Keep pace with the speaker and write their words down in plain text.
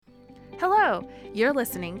Hello, you're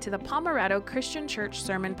listening to the Pomerado Christian Church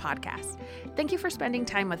Sermon Podcast. Thank you for spending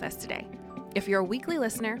time with us today. If you're a weekly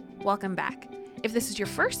listener, welcome back. If this is your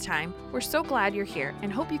first time, we're so glad you're here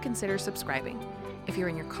and hope you consider subscribing. If you're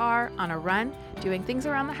in your car, on a run, doing things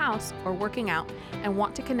around the house, or working out, and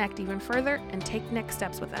want to connect even further and take next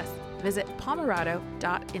steps with us, visit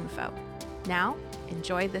pomerado.info. Now,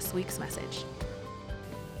 enjoy this week's message.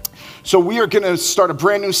 So we are going to start a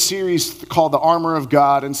brand new series called The Armor of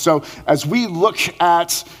God. And so as we look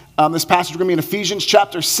at this passage, we're going to be in Ephesians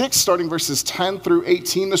chapter 6, starting verses 10 through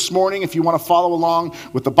 18 this morning. If you want to follow along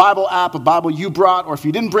with the Bible app, a Bible you brought, or if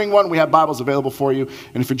you didn't bring one, we have Bibles available for you.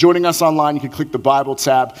 And if you're joining us online, you can click the Bible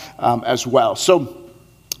tab as well. So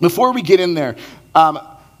before we get in there,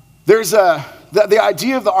 there's the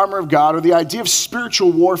idea of the armor of God, or the idea of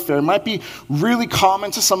spiritual warfare, might be really common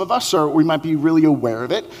to some of us, or we might be really aware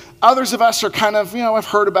of it. Others of us are kind of, I've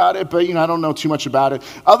heard about it, but, I don't know too much about it.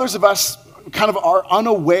 Others of us kind of are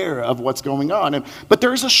unaware of what's going on. But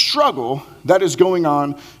there is a struggle that is going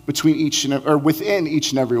on within each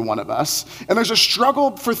and every one of us. And there's a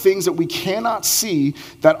struggle for things that we cannot see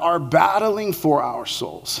that are battling for our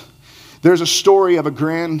souls. There's a story of a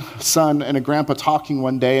grandson and a grandpa talking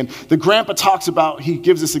one day, and the grandpa he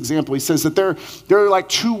gives this example. He says that there are like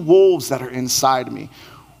two wolves that are inside me.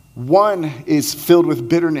 One is filled with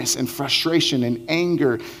bitterness and frustration and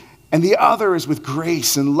anger, and the other is with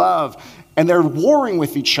grace and love. And they're warring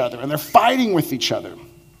with each other, and they're fighting with each other.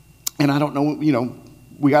 And I don't know,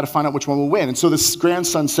 we got to find out which one will win. And so this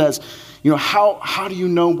grandson says, how do you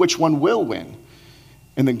know which one will win?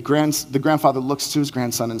 And the grandfather looks to his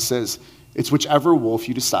grandson and says, it's whichever wolf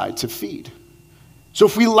you decide to feed. So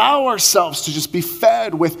if we allow ourselves to just be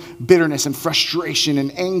fed with bitterness and frustration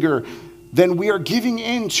and anger, then we are giving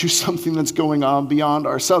in to something that's going on beyond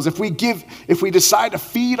ourselves. If we decide to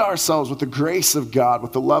feed ourselves with the grace of God,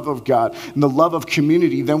 with the love of God, and the love of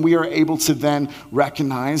community, then we are able to then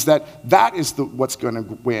recognize that is what's going to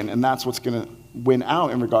win, and that's what's going to win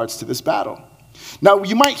out in regards to this battle. Now,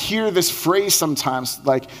 you might hear this phrase sometimes,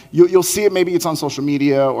 like you'll see it, maybe it's on social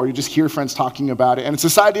media, or you just hear friends talking about it, and it's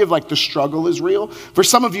this idea of like the struggle is real. For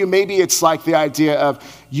some of you, maybe it's like the idea of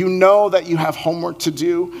that you have homework to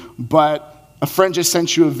do, but a friend just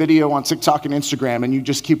sent you a video on TikTok and Instagram, and you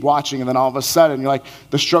just keep watching, and then all of a sudden you're like,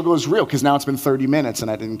 the struggle is real because now it's been 30 minutes and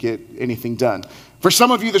I didn't get anything done. For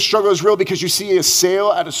some of you, the struggle is real because you see a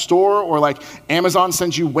sale at a store, or like Amazon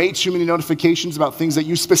sends you way too many notifications about things that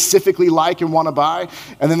you specifically like and want to buy,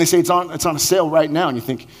 and then they say it's on a sale right now, and you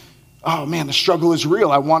think, oh man, the struggle is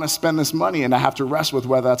real. I want to spend this money, and I have to wrestle with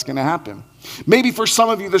whether that's going to happen. Maybe for some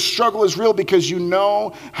of you, the struggle is real because you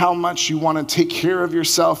know how much you want to take care of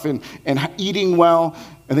yourself and eating well,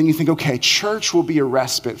 and then you think, okay, church will be a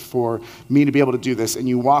respite for me to be able to do this, and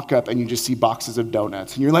you walk up and you just see boxes of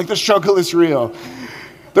donuts, and you're like, the struggle is real.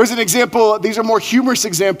 There's an example, these are more humorous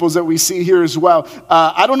examples that we see here as well.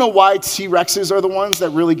 I don't know why T-Rexes are the ones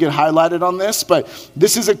that really get highlighted on this, but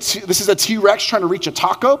this is a T-Rex trying to reach a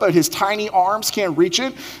taco, but his tiny arms can't reach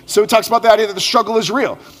it. So it talks about the idea that the struggle is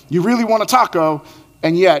real. You really want a taco,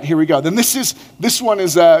 and yet, here we go. Then this one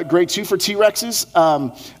is great too for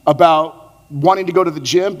T-Rexes, about wanting to go to the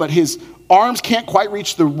gym, but his arms can't quite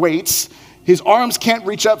reach the weights. His arms can't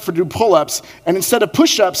reach up for do pull-ups, and instead of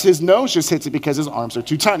push-ups, his nose just hits it because his arms are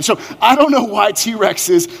too tiny. So I don't know why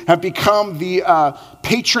T-Rexes have become the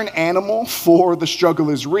patron animal for the struggle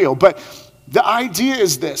is real, but the idea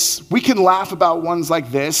is this. We can laugh about ones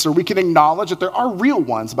like this, or we can acknowledge that there are real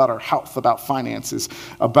ones about our health, about finances,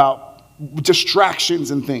 about distractions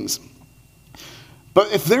and things.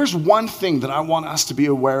 But if there's one thing that I want us to be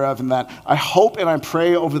aware of, and that I hope and I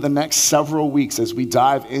pray over the next several weeks as we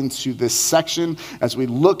dive into this section, as we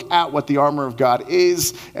look at what the armor of God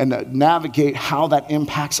is and navigate how that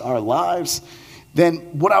impacts our lives, then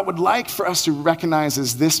what I would like for us to recognize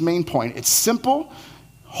is this main point. It's simple,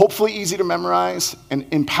 hopefully easy to memorize, and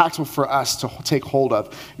impactful for us to take hold of.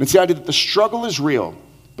 And it's the idea that the struggle is real,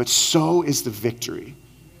 but so is the victory.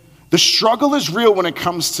 The struggle is real when it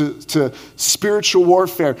comes to spiritual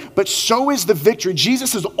warfare, but so is the victory.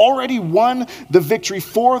 Jesus has already won the victory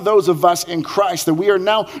for those of us in Christ, that we are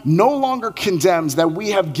now no longer condemned, that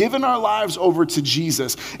we have given our lives over to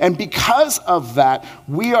Jesus. And because of that,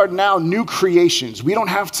 we are now new creations. We don't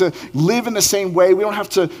have to live in the same way. We don't have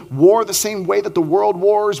to war the same way that the world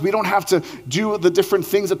wars. We don't have to do the different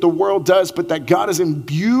things that the world does, but that God has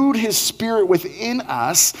imbued his spirit within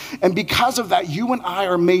us. And because of that, you and I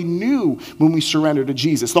are made new when we surrender to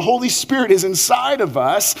Jesus. The Holy Spirit is inside of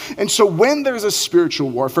us. And so when there's a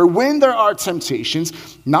spiritual warfare, when there are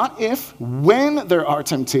temptations, not if, when there are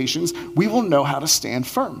temptations, we will know how to stand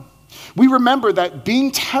firm. We remember that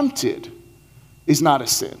being tempted is not a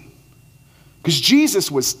sin. Because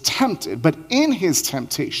Jesus was tempted, but in his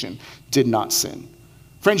temptation did not sin.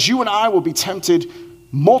 Friends, you and I will be tempted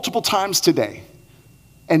multiple times today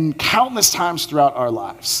and countless times throughout our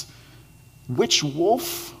lives. Which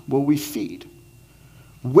wolf will we feed?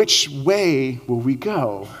 Which way will we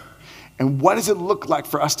go? And what does it look like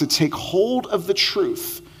for us to take hold of the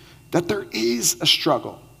truth that there is a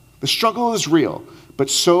struggle? The struggle is real, but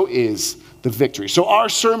so is the victory. So our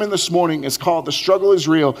sermon this morning is called The Struggle is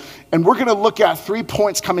Real, and we're going to look at 3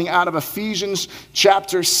 points coming out of Ephesians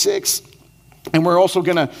chapter 6, and we're also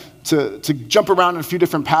going to jump around in a few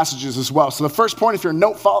different passages as well. So the first point, if you're a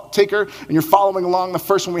note taker and you're following along, the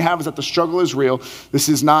first one we have is that the struggle is real. This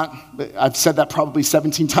is not, I've said that probably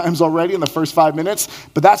 17 times already in the first 5 minutes,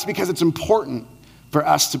 but that's because it's important for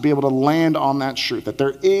us to be able to land on that truth, that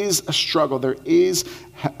there is a struggle, there is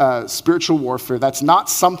spiritual warfare. That's not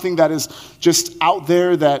something that is just out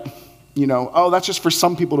there that, that's just for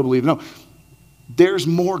some people to believe. No, there's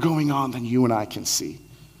more going on than you and I can see.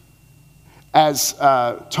 As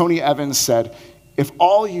Tony Evans said, if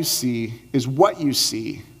all you see is what you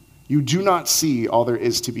see, you do not see all there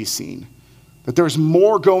is to be seen. That there's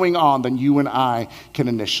more going on than you and I can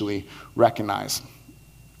initially recognize.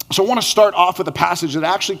 So I want to start off with a passage that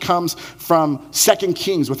actually comes from 2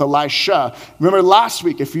 Kings with Elisha. Remember last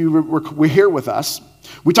week, if you were here with us,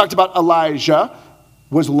 we talked about Elijah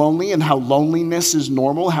was lonely and how loneliness is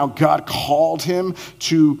normal, how God called him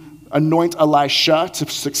to anoint Elisha to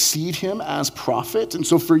succeed him as prophet. And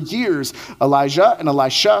so for years, Elijah and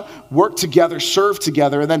Elisha worked together, served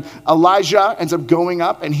together. And then Elijah ends up going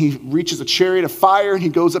up and he reaches a chariot of fire and he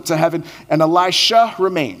goes up to heaven, and Elisha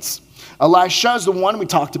remains. Elisha is the one we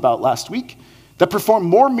talked about last week that performed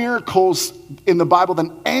more miracles in the Bible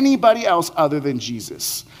than anybody else other than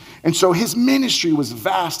Jesus. And so his ministry was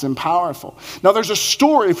vast and powerful. Now there's a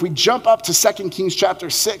story, if we jump up to 2 Kings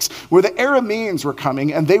chapter 6, where the Arameans were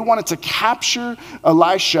coming and they wanted to capture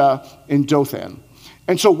Elisha in Dothan.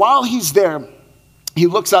 And so while he's there, he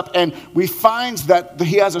looks up and we find that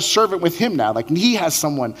he has a servant with him now. Like he has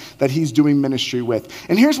someone that he's doing ministry with.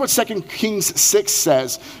 And here's what 2 Kings 6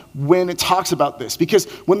 says when it talks about this. Because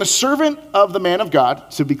when the servant of the man of God,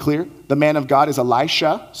 to be clear, the man of God is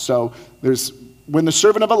Elisha. So when the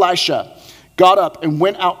servant of Elisha got up and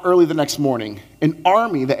went out early the next morning, an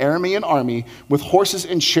army, the Aramean army, with horses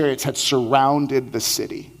and chariots had surrounded the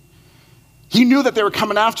city. He knew that they were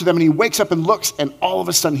coming after them, and he wakes up and looks, and all of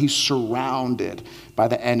a sudden he's surrounded by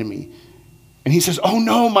the enemy. And he says, "Oh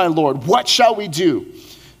no, my Lord, what shall we do?"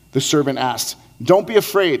 The servant asked. "Don't be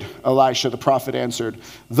afraid," Elisha the prophet answered.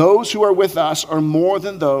 "Those who are with us are more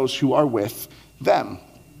than those who are with them."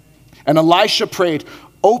 And Elisha prayed,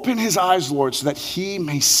 "Open his eyes, Lord, so that he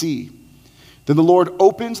may see." Then the Lord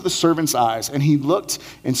opened the servant's eyes, and he looked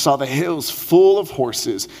and saw the hills full of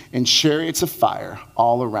horses and chariots of fire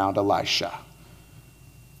all around Elisha.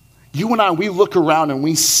 You and I, we look around and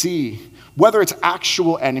we see, whether it's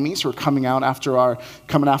actual enemies who are coming after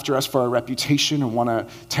us for our reputation and want to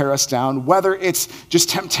tear us down, whether it's just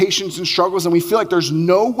temptations and struggles and we feel like there's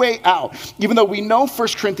no way out, even though we know 1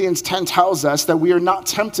 Corinthians 10 tells us that we are not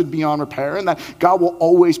tempted beyond repair and that God will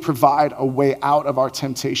always provide a way out of our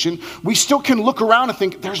temptation, we still can look around and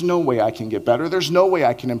think, there's no way I can get better. There's no way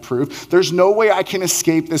I can improve. There's no way I can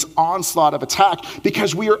escape this onslaught of attack,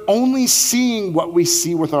 because we are only seeing what we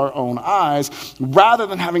see with our own eyes rather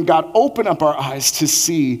than having God open up our eyes to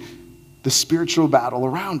see the spiritual battle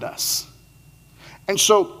around us. And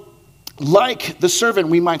so, like the servant,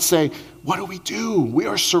 we might say, what do we do? We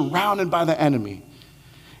are surrounded by the enemy.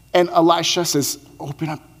 And Elisha says, open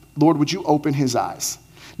up, Lord, would you open his eyes?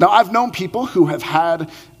 Now, I've known people who have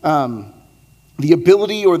had the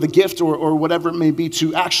ability or the gift or whatever it may be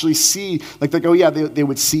to actually see, like they go, they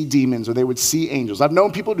would see demons or they would see angels. I've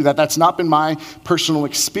known people do that. That's not been my personal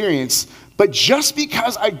experience. But just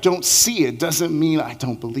because I don't see it doesn't mean I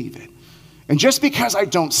don't believe it. And just because I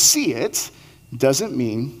don't see it doesn't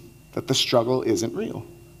mean that the struggle isn't real.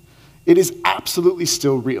 It is absolutely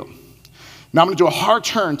still real. Now I'm going to do a hard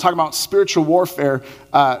turn talking about spiritual warfare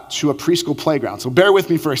to a preschool playground. So bear with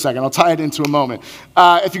me for a second. I'll tie it into a moment.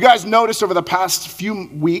 If you guys noticed over the past few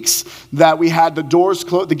weeks that we had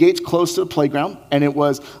the gates closed to the playground, and it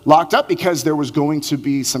was locked up because there was going to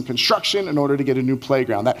be some construction in order to get a new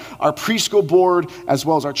playground. That our preschool board, as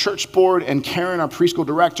well as our church board, and Karen, our preschool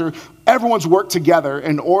director, everyone's worked together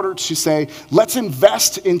in order to say, let's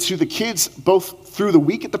invest into the kids both through the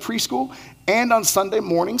week at the preschool and on Sunday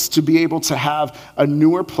mornings to be able to have a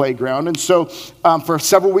newer playground. And so for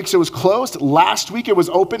several weeks it was closed. Last week it was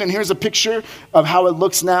open, and here's a picture of how it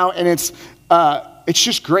looks now. And it's it's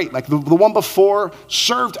just great. Like the one before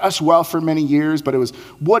served us well for many years, but it was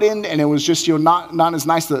wooden and it was just, not as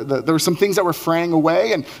nice. There were some things that were fraying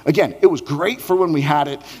away. And again, it was great for when we had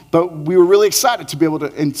it, but we were really excited to be able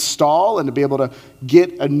to install and to be able to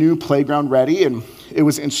get a new playground ready. And it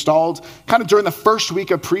was installed kind of during the first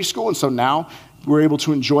week of preschool. And so now we're able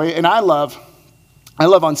to enjoy it. And I love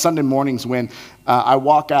on Sunday mornings when I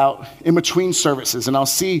walk out in between services and I'll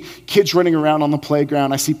see kids running around on the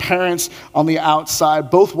playground. I see parents on the outside,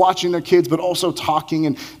 both watching their kids, but also talking,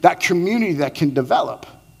 and that community that can develop.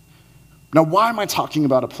 Now, why am I talking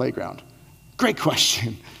about a playground? Great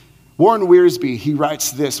question. Warren Wiersbe, he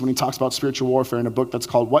writes this when he talks about spiritual warfare in a book that's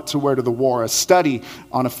called What to Wear to the War, a study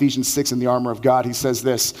on Ephesians 6 and the armor of God. He says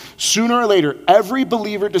this: sooner or later, every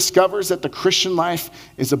believer discovers that the Christian life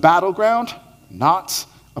is a battleground, not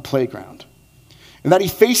a playground. And that he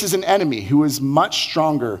faces an enemy who is much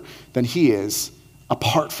stronger than he is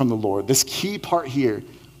apart from the Lord. This key part here,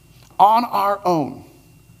 on our own,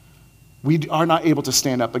 we are not able to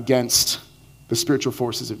stand up against the spiritual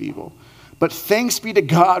forces of evil. But thanks be to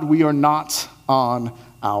God, we are not on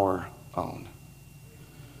our own.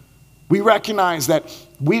 We recognize that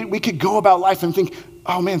we could go about life and think,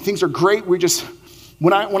 oh man, things are great.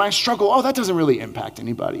 When I struggle, oh, that doesn't really impact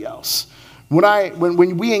anybody else.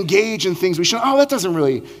 When we engage in things, we should, oh, that doesn't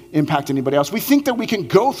really impact anybody else. We think that we can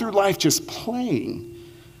go through life just playing.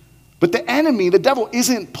 But the enemy, the devil,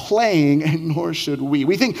 isn't playing, and nor should we.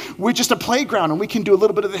 We think we're just a playground, and we can do a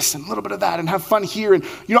little bit of this and a little bit of that and have fun here. And,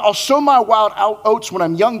 I'll sow my wild oats when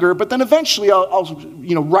I'm younger, but then eventually I'll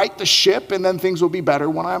right the ship, and then things will be better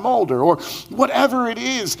when I'm older, or whatever it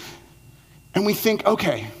is. And we think,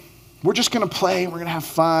 okay, we're just going to play, and we're going to have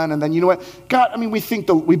fun. And then, you know what? God,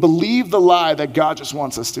 we believe the lie that God just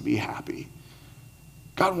wants us to be happy.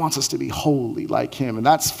 God wants us to be holy like him. And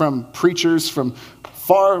that's from preachers from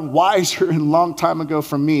far wiser and long time ago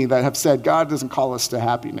from me that have said God doesn't call us to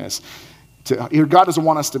happiness. God doesn't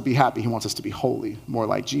want us to be happy. He wants us to be holy, more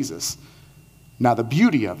like Jesus. Now, the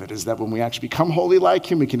beauty of it is that when we actually become holy like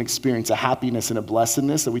him, we can experience a happiness and a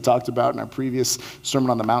blessedness that we talked about in our previous Sermon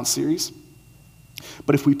on the Mount series.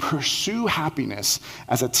 But if we pursue happiness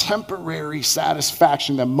as a temporary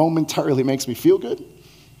satisfaction that momentarily makes me feel good,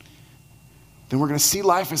 then we're going to see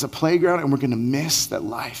life as a playground, and we're going to miss that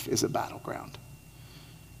life is a battleground.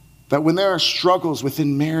 That when there are struggles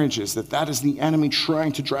within marriages, that is the enemy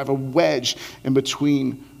trying to drive a wedge in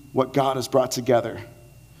between what God has brought together,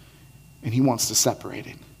 and he wants to separate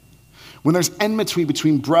it. When there's enmity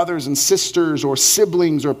between brothers and sisters or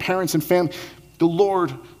siblings or parents and family, the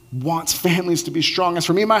Lord wants families to be strong. As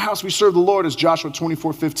for me and my house, we serve the Lord, as Joshua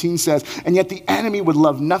 24:15 says, and yet the enemy would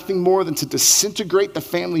love nothing more than to disintegrate the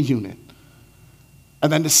family unit.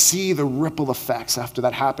 And then to see the ripple effects after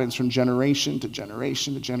that happens from generation to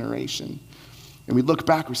generation to generation. And we look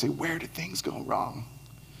back, we say, where did things go wrong?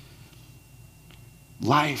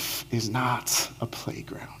 Life is not a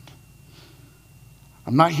playground.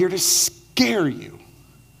 I'm not here to scare you,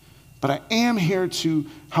 but I am here to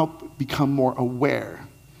help become more aware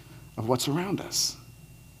of what's around us.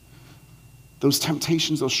 Those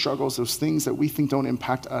temptations, those struggles, those things that we think don't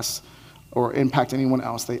impact us or impact anyone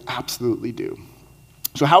else, they absolutely do.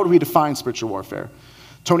 So how do we define spiritual warfare?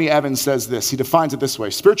 Tony Evans says this. He defines it this way: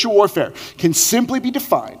 spiritual warfare can simply be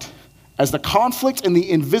defined as the conflict in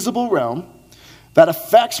the invisible realm that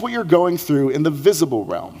affects what you're going through in the visible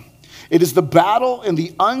realm. It is the battle in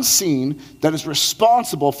the unseen that is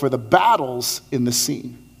responsible for the battles in the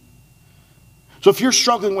seen. So if you're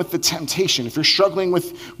struggling with the temptation, if you're struggling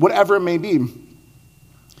with whatever it may be,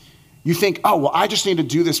 you think, oh, well, I just need to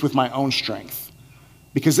do this with my own strength.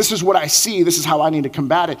 Because this is what I see, this is how I need to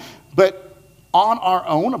combat it. But on our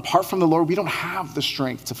own, apart from the Lord, we don't have the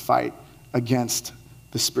strength to fight against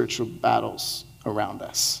the spiritual battles around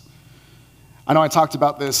us. I know I talked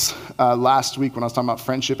about this last week when I was talking about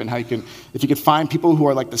friendship and how if you could find people who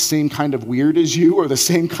are like the same kind of weird as you or the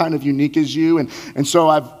same kind of unique as you. And so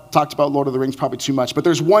I've talked about Lord of the Rings probably too much, but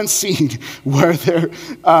there's one scene where they're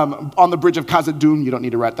on the bridge of Khazad-dûm. You don't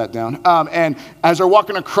need to write that down. And as they're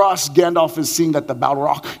walking across, Gandalf is seeing that the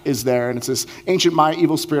Balrog is there, and it's this ancient Maya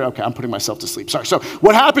evil spirit. Okay, I'm putting myself to sleep. Sorry. So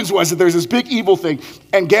what happens was that there's this big evil thing,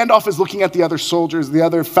 and Gandalf is looking at the other soldiers, the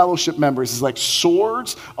other fellowship members. He's like,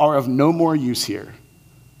 swords are of no more use here.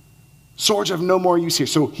 Swords have no more use here.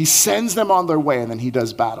 So he sends them on their way, and then he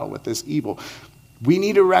does battle with this evil. We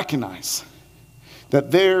need to recognize that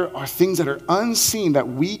there are things that are unseen that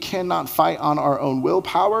we cannot fight on our own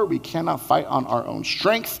willpower. We cannot fight on our own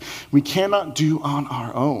strength. We cannot do on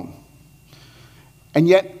our own. And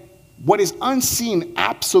yet, what is unseen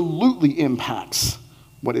absolutely impacts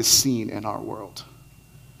what is seen in our world.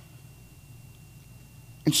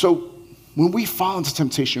 And so when we fall into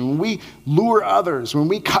temptation, when we lure others, when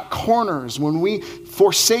we cut corners, when we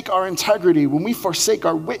forsake our integrity, when we forsake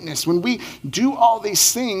our witness, when we do all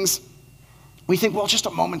these things, we think, well, just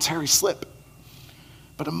a momentary slip.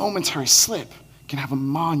 But a momentary slip can have a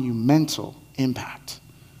monumental impact.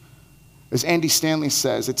 As Andy Stanley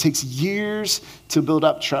says, it takes years to build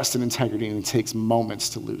up trust and integrity, and it takes moments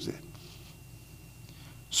to lose it.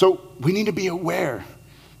 So we need to be aware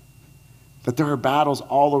that there are battles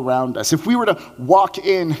all around us. If we were to walk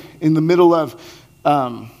in the middle of,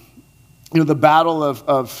 the battle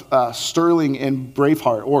of Sterling and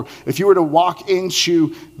Braveheart, or if you were to walk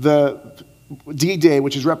into the D-Day,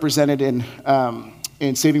 which is represented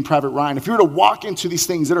in Saving Private Ryan, if you were to walk into these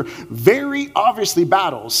things that are very obviously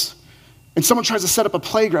battles, and someone tries to set up a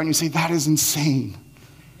playground, you say, that is insane.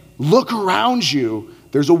 Look around you.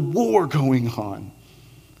 There's a war going on.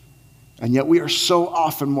 And yet we are so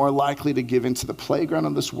often more likely to give into the playground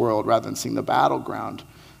of this world rather than seeing the battleground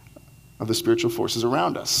of the spiritual forces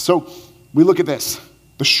around us. So we look at this.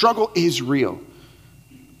 The struggle is real.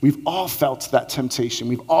 We've all felt that temptation.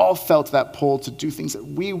 We've all felt that pull to do things that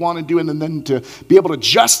we want to do and then to be able to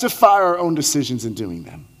justify our own decisions in doing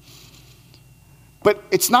them. But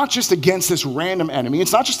it's not just against this random enemy.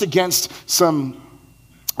 It's not just against someone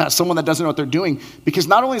that doesn't know what they're doing. Because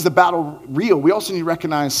not only is the battle real, we also need to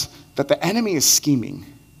recognize that the enemy is scheming.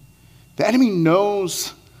 The enemy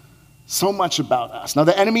knows so much about us. Now,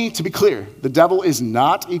 the enemy, to be clear, the devil is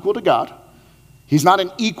not equal to God. He's not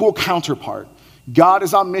an equal counterpart. God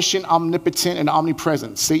is omniscient, omnipotent, and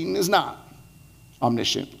omnipresent. Satan is not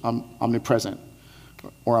omniscient, omnipresent,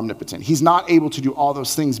 or omnipotent. He's not able to do all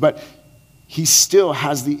those things, but he still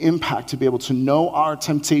has the impact to be able to know our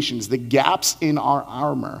temptations, the gaps in our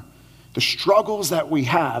armor, the struggles that we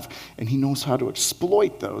have, and he knows how to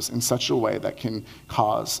exploit those in such a way that can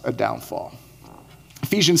cause a downfall.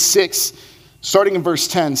 Ephesians 6, starting in verse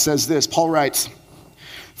 10, says this. Paul writes,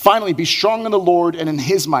 "Finally, be strong in the Lord and in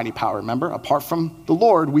his mighty power." Remember, apart from the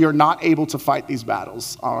Lord, we are not able to fight these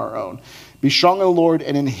battles on our own. Be strong in the Lord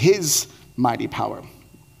and in his mighty power.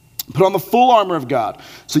 Put on the full armor of God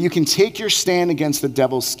so you can take your stand against the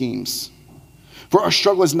devil's schemes. For our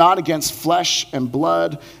struggle is not against flesh and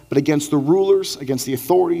blood, but against the rulers, against the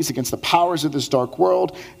authorities, against the powers of this dark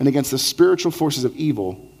world, and against the spiritual forces of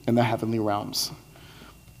evil in the heavenly realms.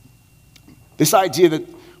 This idea that,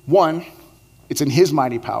 one, it's in his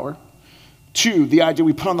mighty power. Two, the idea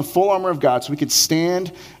we put on the full armor of God so we could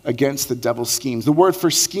stand against the devil's schemes. The word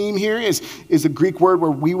for scheme here is a Greek word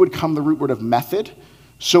where we would come the root word of method.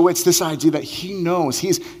 So it's this idea that he knows,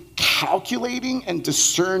 he's calculating and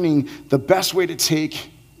discerning the best way to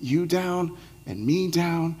take you down and me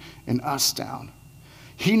down and us down.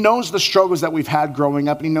 He knows the struggles that we've had growing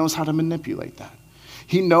up, and he knows how to manipulate that.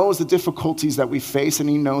 He knows the difficulties that we face, and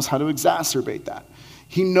he knows how to exacerbate that.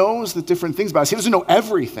 He knows the different things about us. He doesn't know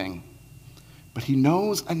everything, but he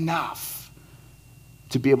knows enough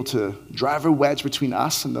to be able to drive a wedge between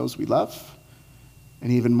us and those we love,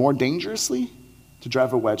 and even more dangerously, to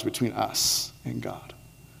drive a wedge between us and God.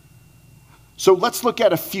 So let's look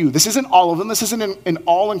at a few. This isn't all of them. This isn't an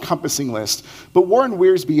all-encompassing list. But Warren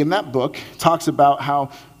Wiersbe in that book talks about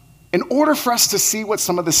how in order for us to see what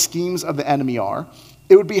some of the schemes of the enemy are,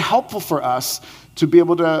 it would be helpful for us to be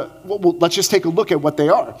able to, well, let's just take a look at what they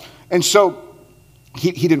are. And so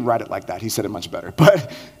he didn't write it like that. He said it much better.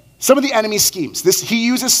 But some of the enemy schemes. He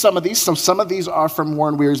uses some of these. So some of these are from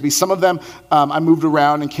Warren Wiersbe. Some of them I moved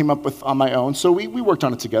around and came up with on my own. So we worked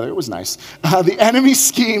on it together. It was nice. The enemy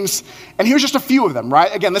schemes, and here's just a few of them,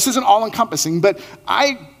 right? Again, this isn't all-encompassing, but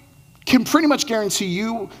I can pretty much guarantee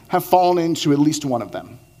you have fallen into at least one of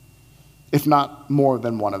them, if not more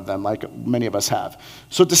than one of them, like many of us have.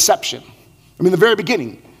 So deception. I mean, the very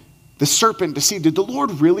beginning, the serpent deceived. Did the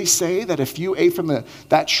Lord really say that if you ate from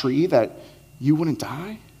that tree that you wouldn't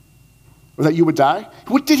die? Or that you would die?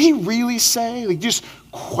 What did he really say? Like just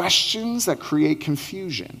questions that create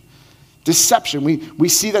confusion. Deception. We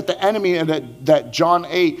see that the enemy, that John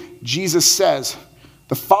 8, Jesus says,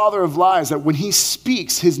 the father of lies, that when he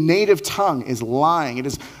speaks, his native tongue is lying. It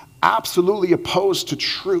is absolutely opposed to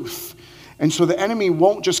truth. And so the enemy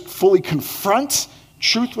won't just fully confront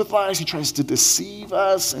truth with lies. He tries to deceive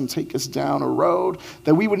us and take us down a road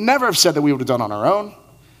that we would never have said that we would have done on our own.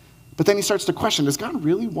 But then he starts to question, does God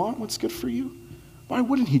really want what's good for you? Why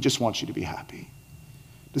wouldn't he just want you to be happy?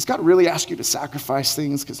 Does God really ask you to sacrifice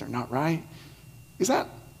things because they're not right? Is that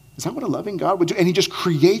what a loving God would do? And he just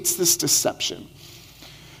creates this deception.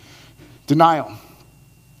 Denial.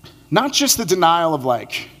 Not just the denial of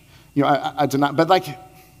I deny, but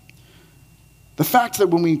the fact that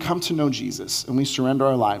when we come to know Jesus and we surrender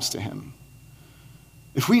our lives to him,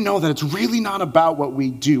 if we know that it's really not about what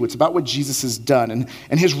we do, it's about what Jesus has done,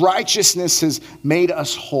 and his righteousness has made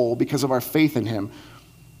us whole because of our faith in him,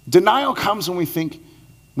 denial comes when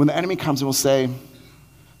when the enemy comes and will say,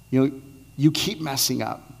 you keep messing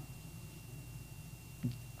up.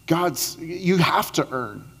 You have to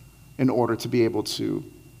earn in order to be able to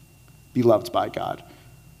be loved by God.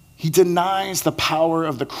 He denies the power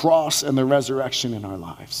of the cross and the resurrection in our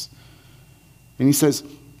lives. And he says,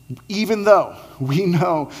 even though we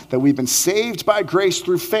know that we've been saved by grace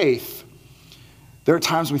through faith, there are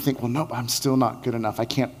times we think, well, nope, I'm still not good enough. I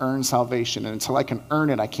can't earn salvation. And until I can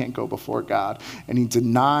earn it, I can't go before God. And he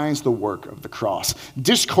denies the work of the cross.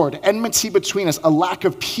 Discord, enmity between us, a lack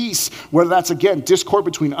of peace, whether that's, again, discord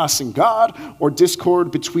between us and God, or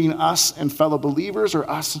discord between us and fellow believers, or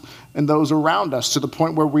us and those around us, to the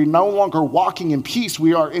point where we're no longer walking in peace.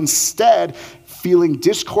 We are instead feeling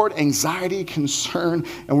discord, anxiety, concern,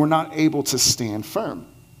 and we're not able to stand firm.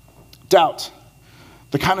 Doubt.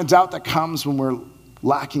 The kind of doubt that comes when we're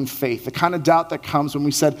lacking faith. The kind of doubt that comes when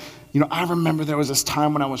we said, I remember there was this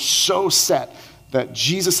time when I was so set that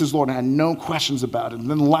Jesus is Lord and I had no questions about it. And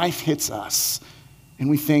then life hits us and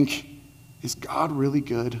we think, is God really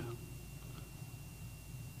good?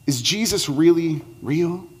 Is Jesus really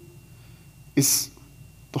real? Is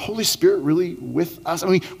the Holy Spirit really with us? I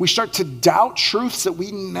mean, we start to doubt truths that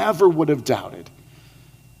we never would have doubted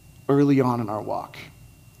early on in our walk.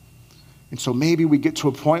 And so maybe we get to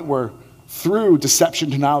a point where through deception,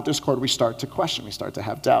 denial, discord, we start to question, we start to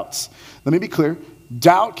have doubts. Let me be clear.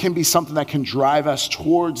 Doubt can be something that can drive us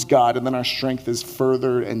towards God, and then our strength is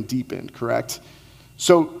furthered and deepened, correct?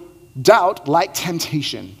 So doubt, like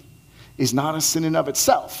temptation, is not a sin in of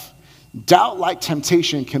itself. Doubt, like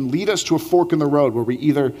temptation, can lead us to a fork in the road where we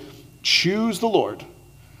either choose the Lord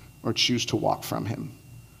or choose to walk from him.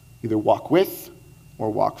 Either walk with or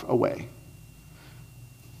walk away.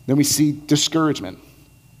 Then we see discouragement.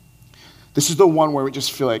 This is the one where we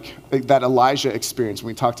just feel like that Elijah experience when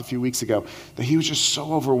we talked a few weeks ago, that he was just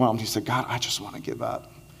so overwhelmed. He said, God, I just want to give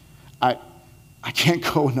up. I can't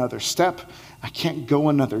go another step. I can't go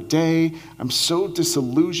another day. I'm so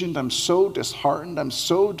disillusioned. I'm so disheartened. I'm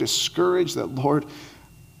so discouraged that, Lord,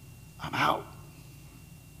 I'm out.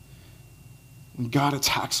 When God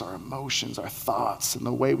attacks our emotions, our thoughts, and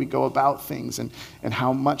the way we go about things, and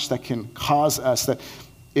how much that can cause us, that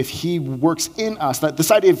if he works in us, that this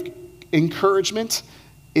idea of encouragement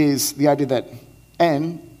is the idea that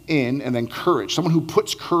in, and then courage. Someone who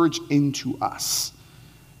puts courage into us.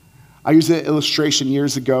 I used an illustration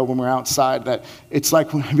years ago when we were outside that it's like,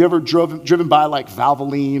 have you ever driven by like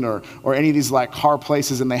Valvoline or any of these like car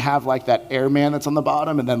places, and they have like that airman that's on the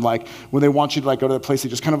bottom, and then like when they want you to like go to the place, they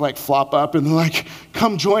just kind of like flop up and they're like,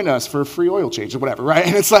 come join us for a free oil change or whatever, right?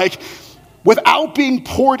 And it's like, without being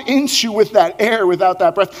poured into with that air, without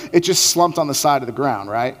that breath, it just slumped on the side of the ground,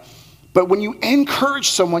 right? But when you encourage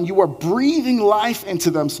someone, you are breathing life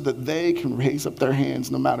into them so that they can raise up their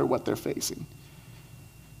hands no matter what they're facing.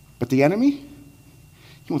 But the enemy,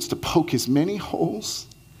 he wants to poke as many holes,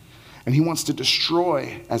 and he wants to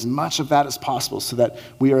destroy as much of that as possible so that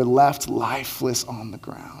we are left lifeless on the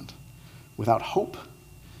ground, without hope,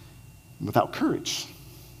 and without courage.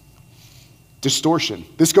 Distortion.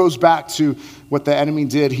 This goes back to what the enemy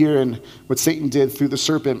did here and what Satan did through the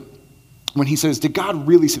serpent when he says, did God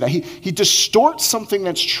really say that? He distorts something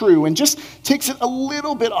that's true and just takes it a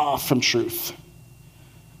little bit off from truth.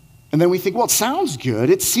 And then we think, well, it sounds good,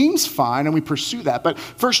 it seems fine, and we pursue that. But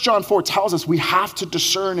 1 John 4 tells us we have to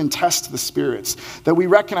discern and test the spirits, that we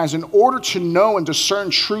recognize in order to know and discern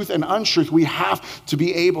truth and untruth, we have to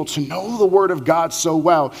be able to know the Word of God so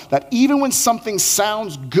well that even when something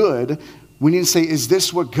sounds good, we need to say, is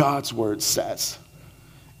this what God's Word says?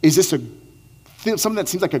 Is this something that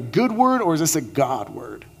seems like a good word, or is this a God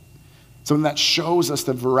word? Something that shows us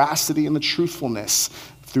the veracity and the truthfulness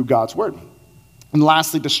through God's Word. And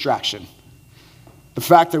lastly, distraction. The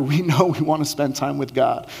fact that we know we want to spend time with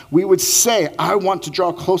God. We would say, I want to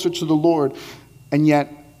draw closer to the Lord, and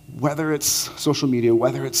yet whether it's social media,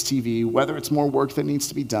 whether it's TV, whether it's more work that needs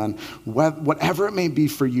to be done, whatever it may be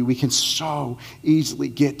for you, we can so easily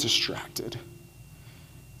get distracted.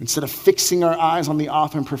 Instead of fixing our eyes on the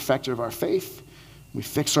author and perfecter of our faith, we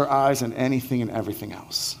fix our eyes on anything and everything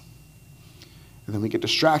else. And then we get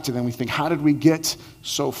distracted and we think, how did we get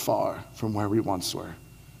so far from where we once were?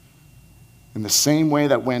 In the same way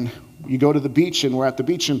that when you go to the beach and we're at the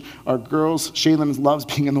beach and our girls, Shaylin loves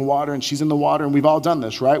being in the water and she's in the water, and we've all done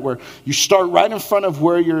this, right? Where you start right in front of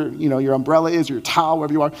where your umbrella is or your towel,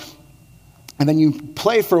 wherever you are, and then you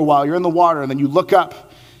play for a while, you're in the water, and then you look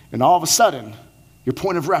up and all of a sudden your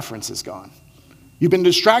point of reference is gone. You've been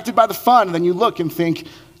distracted by the fun, and then you look and think,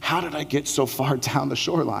 how did I get so far down the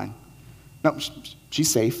shoreline? No, she's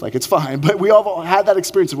safe, like it's fine. But we all had that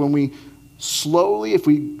experience of when we slowly, if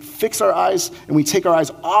we fix our eyes and we take our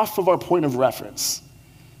eyes off of our point of reference,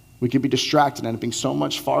 we could be distracted and end up being so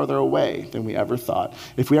much farther away than we ever thought.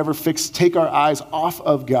 If we ever take our eyes off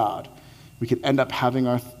of God, we could end up having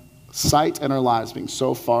our sight and our lives being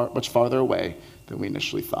so much farther away than we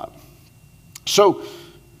initially thought. So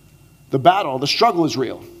the struggle is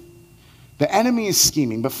real. The enemy is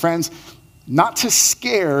scheming, but friends, not to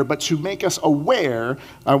scare, but to make us aware,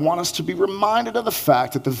 I want us to be reminded of the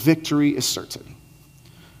fact that the victory is certain.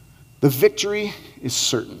 The victory is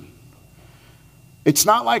certain. It's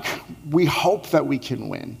not like we hope that we can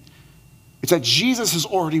win. It's that Jesus has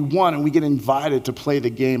already won and we get invited to play the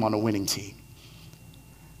game on a winning team.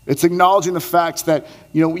 It's acknowledging the fact that,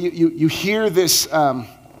 you hear this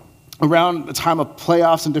around the time of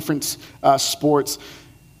playoffs and different sports.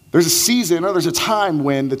 There's a season or there's a time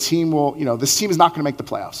when the team will, this team is not going to make the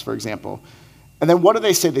playoffs, for example. And then what do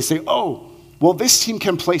they say? They say, oh, well, this team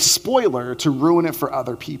can play spoiler to ruin it for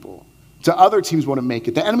other people. So other teams want to make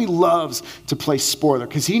it. The enemy loves to play spoiler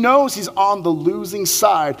because he knows he's on the losing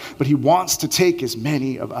side, but he wants to take as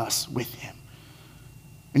many of us with him.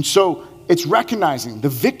 And so it's recognizing the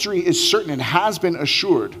victory is certain and has been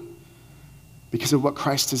assured because of what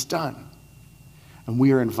Christ has done. And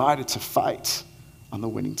we are invited to fight on the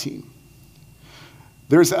winning team.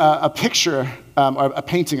 There's a picture, or a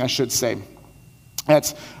painting, I should say,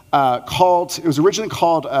 that's it was originally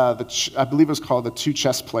called, I believe it was called The Two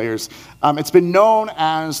Chess Players. It's been known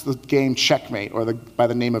as the game Checkmate, or by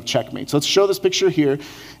the name of Checkmate. So let's show this picture here.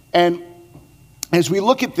 And as we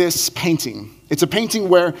look at this painting, it's a painting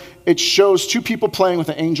where it shows two people playing with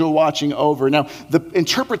an angel watching over. Now, the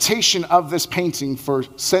interpretation of this painting for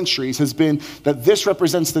centuries has been that this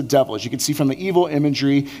represents the devil. As you can see from the evil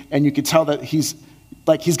imagery, and you can tell that he's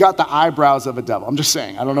got the eyebrows of a devil. I'm just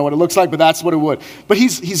saying, I don't know what it looks like, but that's what it would. But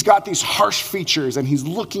he's got these harsh features, and he's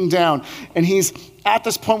looking down, and he's at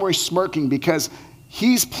this point where he's smirking because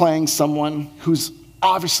he's playing someone who's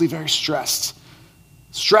obviously very stressed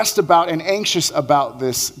about and anxious about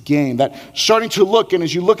this game. That starting to look, and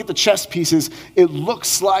as you look at the chess pieces, it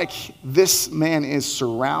looks like this man is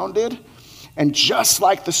surrounded, and just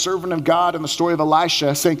like the servant of God in the story of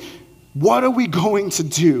Elisha, saying, what are we going to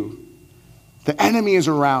do? The enemy is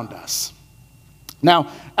around us.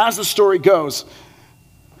 Now, as the story goes,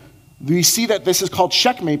 we see that this is called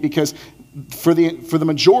checkmate because for the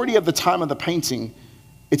majority of the time of the painting,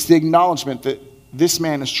 it's the acknowledgement that this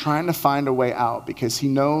man is trying to find a way out because he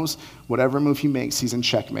knows whatever move he makes, he's in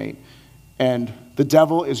checkmate. And the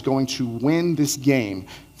devil is going to win this game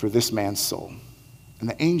for this man's soul. And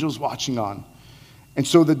the angel's watching on. And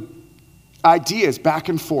so the idea is back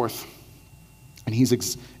and forth. And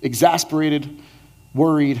he's exasperated,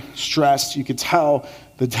 worried, stressed. You could tell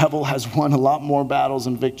the devil has won a lot more battles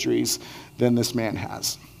and victories than this man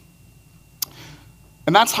has.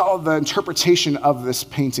 And that's how the interpretation of this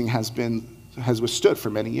painting has withstood for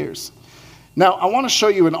many years. Now, I want to show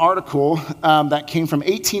you an article that came from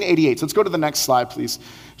 1888. So let's go to the next slide, please.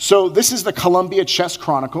 So this is the Columbia Chess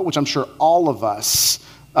Chronicle, which I'm sure all of us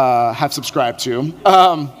have subscribed to.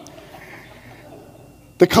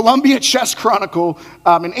 The Columbia Chess Chronicle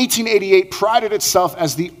in 1888 prided itself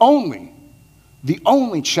as the only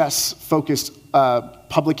chess-focused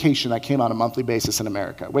publication that came on a monthly basis in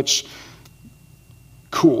America, which,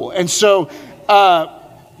 cool. And so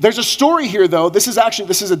there's a story here, though. This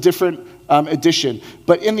is a different edition.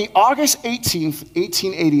 But in the August 18th,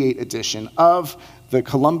 1888 edition of the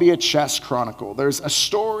Columbia Chess Chronicle, there's a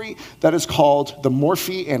story that is called the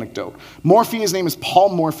Morphy Anecdote. Morphy, his name is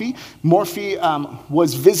Paul Morphy. Morphy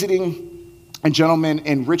was visiting a gentleman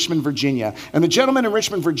in Richmond, Virginia. And the gentleman in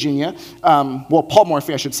Richmond, Virginia, Paul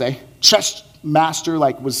Morphy, I should say, chess master,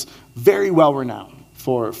 was very well renowned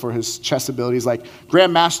for his chess abilities, like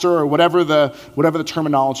grandmaster or whatever the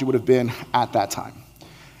terminology would have been at that time.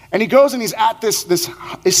 And he goes and he's at this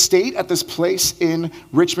estate, at this place in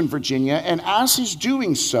Richmond, Virginia. And as he's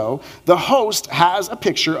doing so, the host has a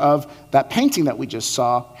picture of that painting that we just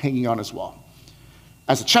saw hanging on his wall.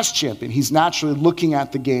 As a chess champion, he's naturally looking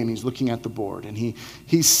at the game. He's looking at the board. And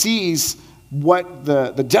he sees what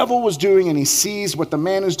the devil was doing, and he sees what the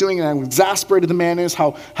man is doing, and how exasperated the man is,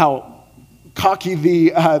 how cocky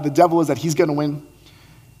the devil is that he's going to win.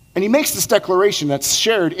 And he makes this declaration that's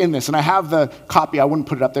shared in this. And I have the copy. I wouldn't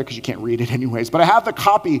put it up there because you can't read it anyways. But I have the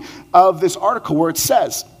copy of this article where it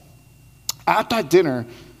says, at that dinner,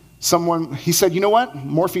 he said, you know what?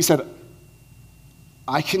 Morphy said,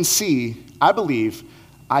 I believe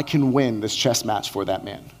I can win this chess match for that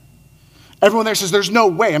man. Everyone there says, there's no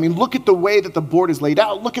way. I mean, look at the way that the board is laid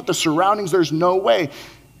out. Look at the surroundings. There's no way.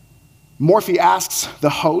 Morphy asks the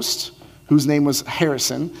host, whose name was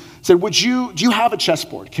Harrison, said, do you have a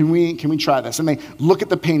chessboard? Can we try this? And they look at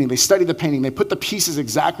the painting. They study the painting. They put the pieces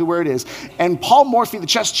exactly where it is. And Paul Morphy, the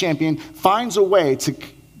chess champion, finds a way to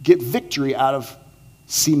get victory out of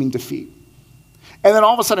seeming defeat. And then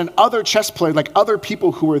all of a sudden, other chess players, like other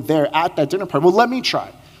people who were there at that dinner party, well, let me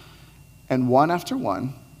try. And one after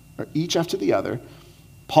one, or each after the other,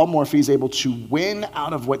 Paul Morphy is able to win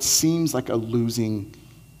out of what seems like a losing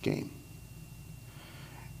game.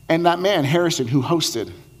 And that man, Harrison, who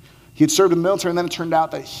hosted, he had served in the military, and then it turned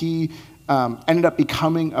out that he ended up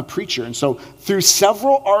becoming a preacher. And so through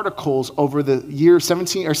several articles over the year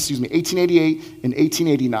 1888 and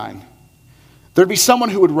 1889, there'd be someone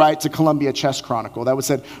who would write to Columbia Chess Chronicle that would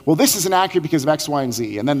say, well, this is inaccurate because of X, Y, and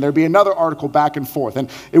Z. And then there'd be another article back and forth. And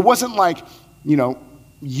it wasn't like,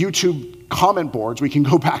 YouTube comment boards, we can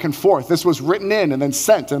go back and forth. This was written in and then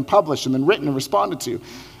sent and published and then written and responded to.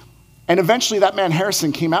 And eventually that man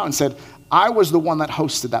Harrison came out and said, I was the one that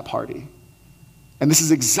hosted that party. And this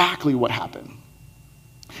is exactly what happened.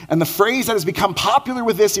 And the phrase that has become popular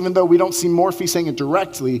with this, even though we don't see Morphy saying it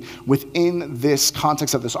directly within this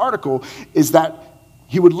context of this article, is that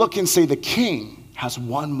he would look and say, the king has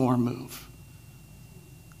one more move.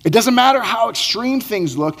 It doesn't matter how extreme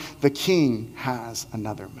things look, the king has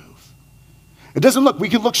another move. It doesn't look, we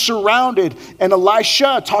could look surrounded, and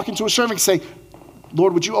Elisha talking to a servant say,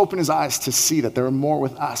 Lord, would you open his eyes to see that there are more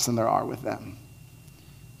with us than there are with them?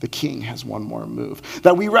 The king has one more move.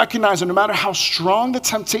 That we recognize that no matter how strong the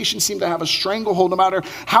temptation seemed to have a stranglehold, no matter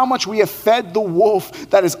how much we have fed the wolf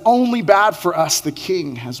that is only bad for us, the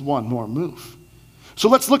king has one more move. So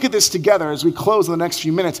let's look at this together as we close in the next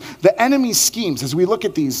few minutes. The enemy's schemes, as we look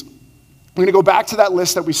at these, we're going to go back to that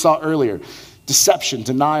list that we saw earlier. Deception,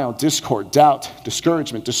 denial, discord, doubt,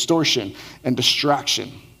 discouragement, distortion, and distraction.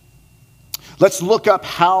 Let's look up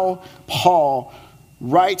how Paul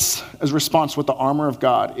writes as a response what the armor of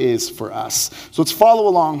God is for us. So let's follow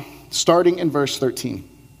along, starting in verse 13.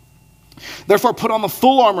 Therefore, put on the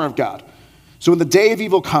full armor of God, so when the day of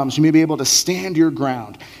evil comes, you may be able to stand your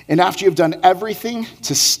ground. And after you've done everything,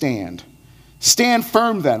 to stand. Stand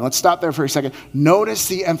firm then. Let's stop there for a second. Notice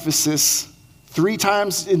the emphasis 3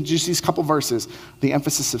 times in just these couple verses, the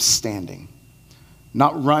emphasis of standing.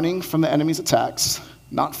 Not running from the enemy's attacks,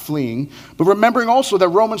 not fleeing, but remembering also that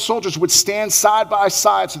Roman soldiers would stand side by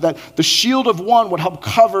side so that the shield of one would help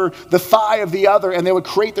cover the thigh of the other, and they would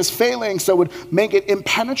create this phalanx that would make it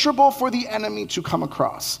impenetrable for the enemy to come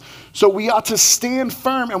across. So we ought to stand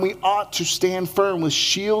firm, and we ought to stand firm with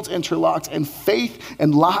shields interlocked and faith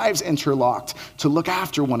and lives interlocked to look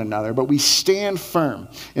after one another, but we stand firm.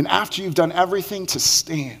 And after you've done everything, to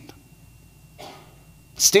stand.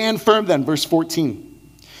 Stand firm then, verse 14.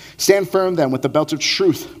 Stand firm then with the belt of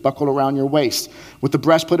truth buckled around your waist, with the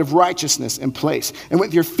breastplate of righteousness in place, and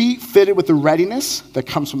with your feet fitted with the readiness that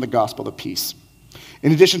comes from the gospel of peace.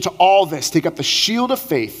 In addition to all this, take up the shield of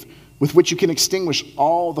faith with which you can extinguish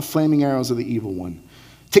all the flaming arrows of the evil one.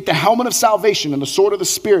 Take the helmet of salvation and the sword of the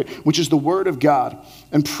Spirit, which is the word of God,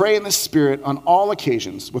 and pray in the Spirit on all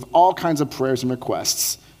occasions with all kinds of prayers and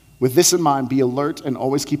requests. With this in mind, be alert and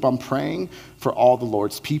always keep on praying for all the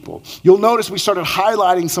Lord's people. You'll notice we started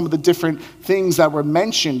highlighting some of the different things that were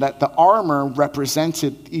mentioned, that the armor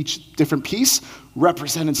represented, each different piece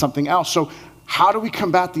represented something else. So how do we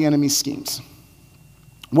combat the enemy's schemes?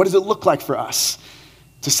 What does it look like for us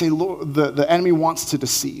to say, Lord, the enemy wants to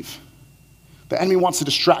deceive? The enemy wants to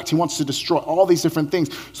distract. He wants to destroy all these different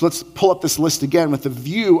things. So let's pull up this list again with the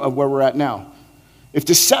view of where we're at now. If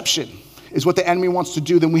deception is what the enemy wants to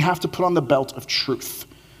do, then we have to put on the belt of truth.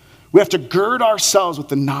 We have to gird ourselves with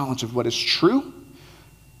the knowledge of what is true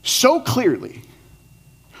so clearly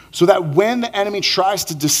so that when the enemy tries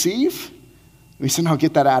to deceive, we somehow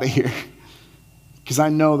get that out of here because I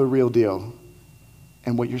know the real deal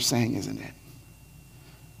and what you're saying isn't it.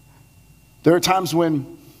 There are times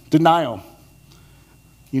when denial,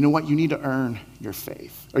 you know what? You need to earn your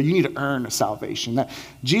faith, or you need to earn salvation. That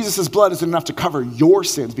Jesus' blood isn't enough to cover your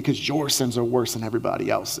sins because your sins are worse than everybody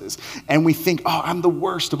else's. And we think, oh, I'm the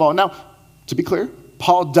worst of all. Now, to be clear,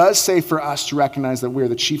 Paul does say for us to recognize that we're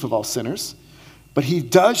the chief of all sinners, but he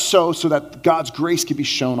does so that God's grace can be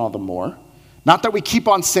shown all the more. Not that we keep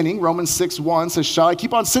on sinning. Romans 6:1 says, shall I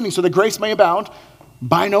keep on sinning so that grace may abound?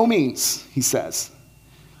 By no means, he says.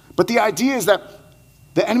 But the idea is that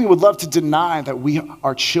the enemy would love to deny that we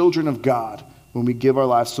are children of God when we give our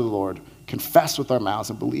lives to the Lord, confess with our mouths,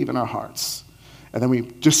 and believe in our hearts. And then we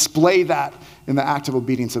display that in the act of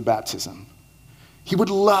obedience of baptism. He would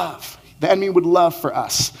love, The enemy would love for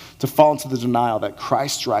us to fall into the denial that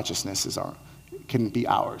Christ's righteousness can be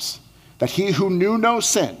ours. That he who knew no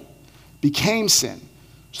sin became sin,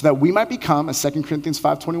 so that we might become, as 2 Corinthians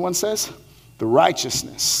 5:21 says, the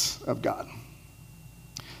righteousness of God.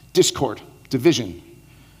 Discord, division.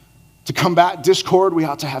 To combat discord, we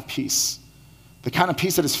ought to have peace. The kind of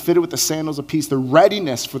peace that is fitted with the sandals of peace, the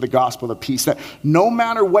readiness for the gospel of peace, that no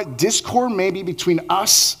matter what discord may be between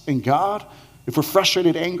us and God, if we're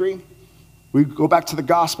frustrated, angry, we go back to the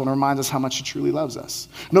gospel and it reminds us how much he truly loves us.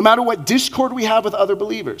 No matter what discord we have with other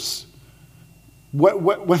believers,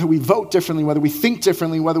 whether we vote differently, whether we think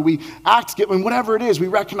differently, whether we act differently, whatever it is, we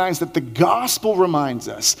recognize that the gospel reminds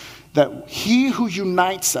us that he who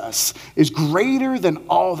unites us is greater than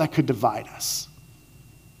all that could divide us.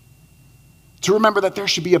 To remember that there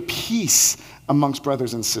should be a peace amongst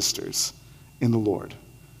brothers and sisters in the Lord.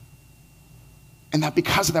 And that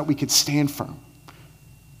because of that, we could stand firm,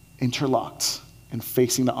 interlocked, and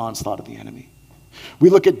facing the onslaught of the enemy. We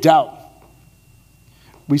look at doubt.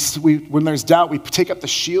 When there's doubt, we take up the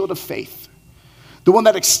shield of faith, the one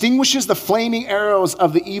that extinguishes the flaming arrows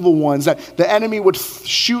of the evil ones, that the enemy would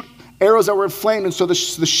shoot arrows that were inflamed, and so the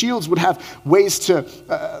shields would have ways to,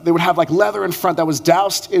 they would have like leather in front that was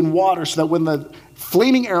doused in water so that when the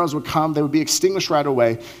flaming arrows would come, they would be extinguished right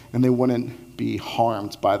away, and they wouldn't be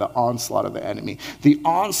harmed by the onslaught of the enemy. The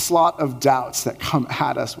onslaught of doubts that come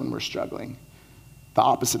at us when we're struggling. The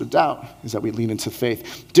opposite of doubt is that we lean into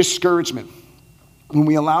faith. Discouragement. When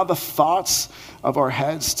we allow the thoughts of our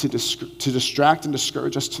heads to distract and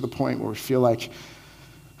discourage us to the point where we feel like,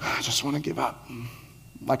 I just want to give up.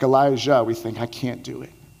 Like Elijah, we think, I can't do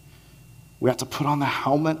it. We have to put on the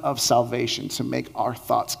helmet of salvation to make our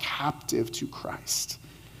thoughts captive to Christ.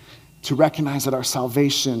 To recognize that our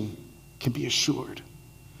salvation can be assured.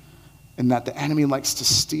 And that the enemy likes to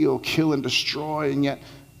steal, kill, and destroy, and yet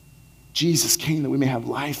Jesus came that we may have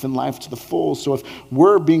life and life to the full. So if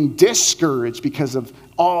we're being discouraged because of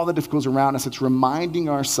all the difficulties around us, it's reminding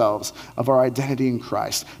ourselves of our identity in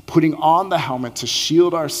Christ, putting on the helmet to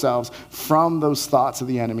shield ourselves from those thoughts of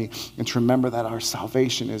the enemy, and to remember that our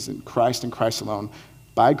salvation is in Christ and Christ alone,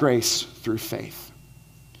 by grace through faith.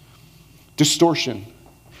 Distortion.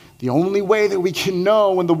 The only way that we can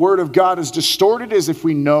know when the word of God is distorted is if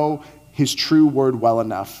we know his true word well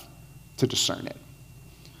enough to discern it.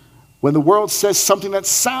 When the world says something that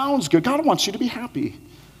sounds good, God wants you to be happy. He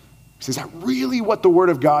says, is that really what the Word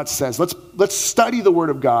of God says? Let's study the Word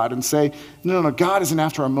of God and say, no, God isn't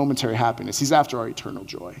after our momentary happiness. He's after our eternal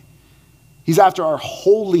joy. He's after our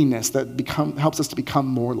holiness that helps us to become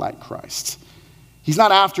more like Christ. He's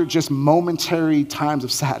not after just momentary times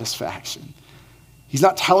of satisfaction. He's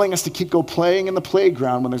not telling us to keep playing in the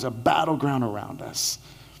playground when there's a battleground around us.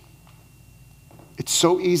 It's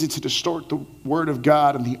so easy to distort the word of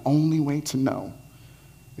God, and the only way to know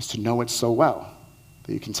is to know it so well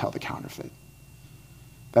that you can tell the counterfeit.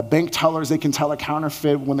 That bank tellers, they can tell a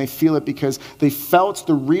counterfeit when they feel it because they felt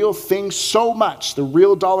the real thing so much, the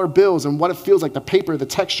real dollar bills and what it feels like, the paper, the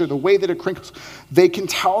texture, the way that it crinkles. They can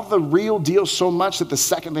tell the real deal so much that the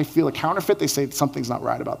second they feel a counterfeit, they say something's not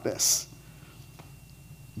right about this.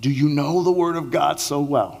 Do you know the word of God so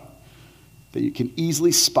well that you can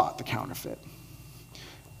easily spot the counterfeit?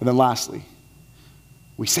 And then lastly,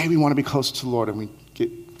 we say we want to be close to the Lord and we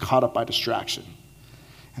get caught up by distraction.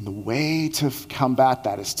 And the way to combat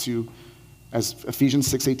that is to, as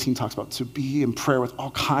Ephesians 6:18 talks about, to be in prayer with all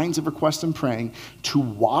kinds of requests and praying, to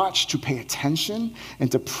watch, to pay attention,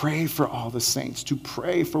 and to pray for all the saints, to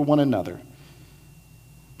pray for one another.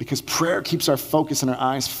 Because prayer keeps our focus and our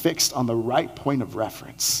eyes fixed on the right point of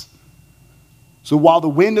reference. So while the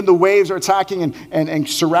wind and the waves are attacking and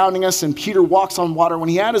surrounding us, and Peter walks on water, when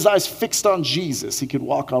he had his eyes fixed on Jesus, he could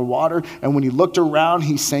walk on water, and when he looked around,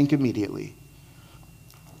 he sank immediately.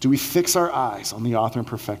 Do we fix our eyes on the author and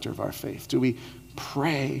perfecter of our faith? Do we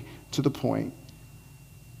pray to the point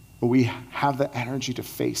where we have the energy to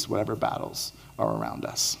face whatever battles are around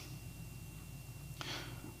us?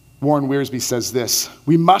 Warren Wiersbe says this: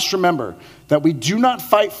 we must remember that we do not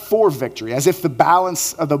fight for victory, as if the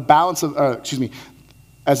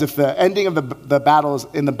ending of the battle is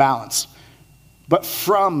in the balance, but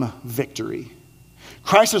from victory.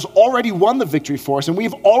 Christ has already won the victory for us, and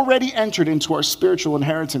we've already entered into our spiritual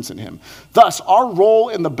inheritance in him. Thus, our role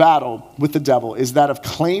in the battle with the devil is that of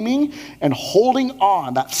claiming and holding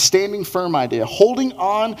on, that standing firm idea, holding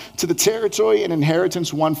on to the territory and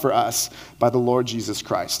inheritance won for us by the Lord Jesus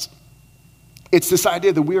Christ. It's this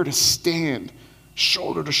idea that we are to stand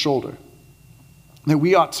shoulder to shoulder, that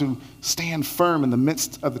we ought to stand firm in the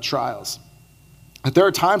midst of the trials. That there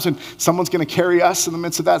are times when someone's going to carry us in the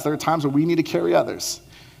midst of that. There are times when we need to carry others.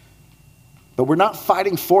 But we're not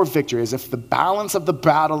fighting for victory as if the balance of the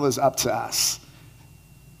battle is up to us.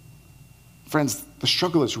 Friends, the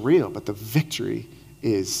struggle is real, but the victory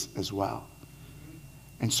is as well.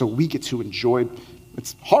 And so we get to enjoy,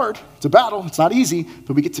 it's hard, it's a battle, it's not easy,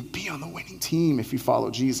 but we get to be on the winning team if you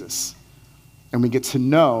follow Jesus. And we get to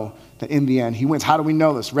know that in the end, he wins. How do we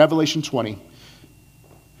know this? Revelation 20.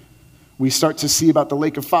 We start to see about the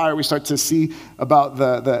lake of fire. We start to see about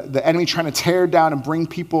the enemy trying to tear down and bring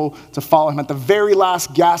people to follow him at the very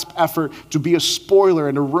last gasp effort to be a spoiler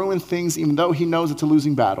and to ruin things, even though he knows it's a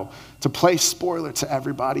losing battle, to play spoiler to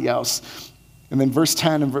everybody else. And then verse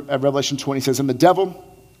 10 of Revelation 20 says, and the devil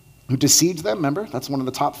who deceived them, remember, that's one of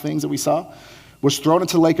the top things that we saw, was thrown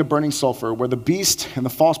into the lake of burning sulfur, where the beast and the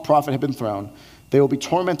false prophet had been thrown. They will be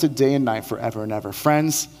tormented day and night forever and ever.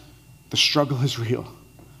 Friends, the struggle is real.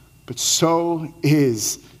 But so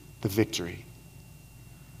is the victory.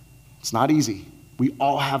 It's not easy. We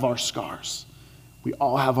all have our scars. We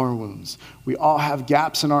all have our wounds. We all have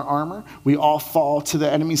gaps in our armor. We all fall to the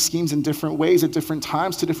enemy's schemes in different ways at different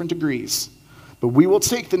times to different degrees. But we will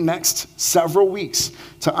take the next several weeks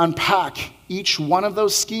to unpack each one of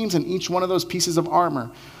those schemes and each one of those pieces of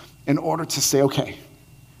armor in order to say, okay,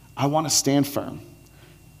 I want to stand firm.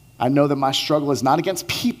 I know that my struggle is not against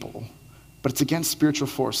people, but it's against spiritual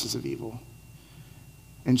forces of evil.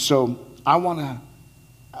 And so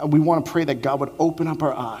we want to pray that God would open up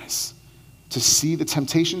our eyes to see the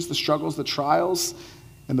temptations, the struggles, the trials,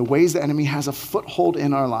 and the ways the enemy has a foothold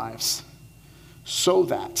in our lives so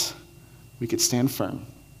that we could stand firm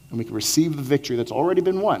and we could receive the victory that's already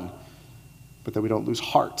been won, but that we don't lose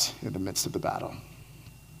heart in the midst of the battle.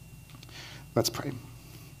 Let's pray.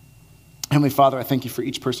 Heavenly Father, I thank you for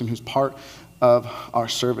each person who's part of our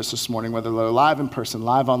service this morning, whether they're live in person,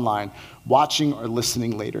 live online, watching or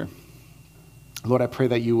listening later. Lord, I pray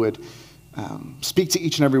that you would speak to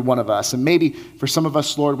each and every one of us. And maybe for some of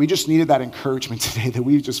us, Lord, we just needed that encouragement today, that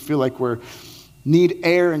we just feel like need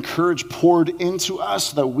air and courage poured into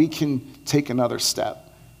us so that we can take another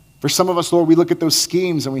step. For some of us, Lord, we look at those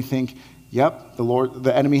schemes and we think, yep,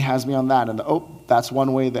 the enemy has me on that. And that's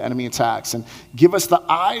one way the enemy attacks. And give us the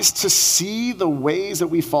eyes to see the ways that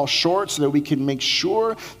we fall short so that we can make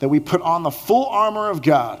sure that we put on the full armor of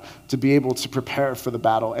God to be able to prepare for the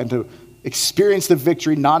battle and to experience the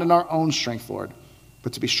victory, not in our own strength, Lord,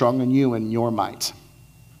 but to be strong in you and your might.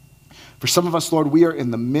 For some of us, Lord, we are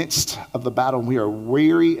in the midst of the battle. And we are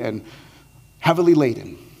weary and heavily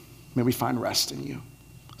laden. May we find rest in you.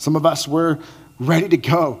 Some of us, we're ready to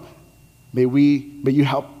go. May you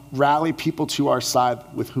help rally people to our side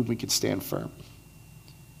with whom we can stand firm.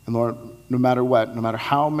 And Lord, no matter what, no matter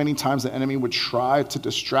how many times the enemy would try to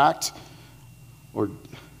distract or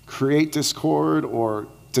create discord or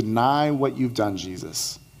deny what you've done,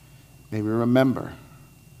 Jesus, may we remember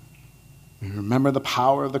the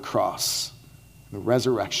power of the cross, the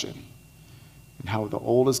resurrection, and how the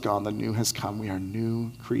old is gone, the new has come. We are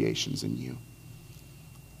new creations in you.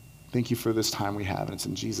 Thank you for this time we have, and it's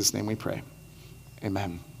in Jesus' name we pray.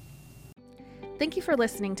 Amen. Thank you for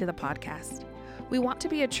listening to the podcast. We want to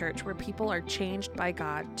be a church where people are changed by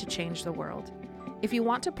God to change the world. If you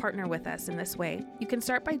want to partner with us in this way, you can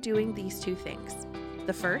start by doing these two things.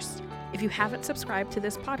 The first, if you haven't subscribed to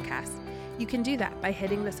this podcast, you can do that by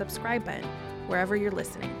hitting the subscribe button wherever you're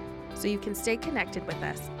listening, so you can stay connected with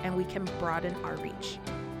us and we can broaden our reach.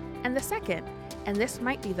 And the second, and this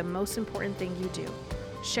might be the most important thing you do,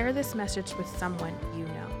 share this message with someone you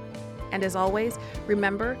know. And as always,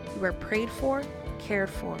 remember, you are prayed for,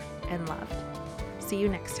 cared for, and loved. See you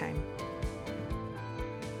next time.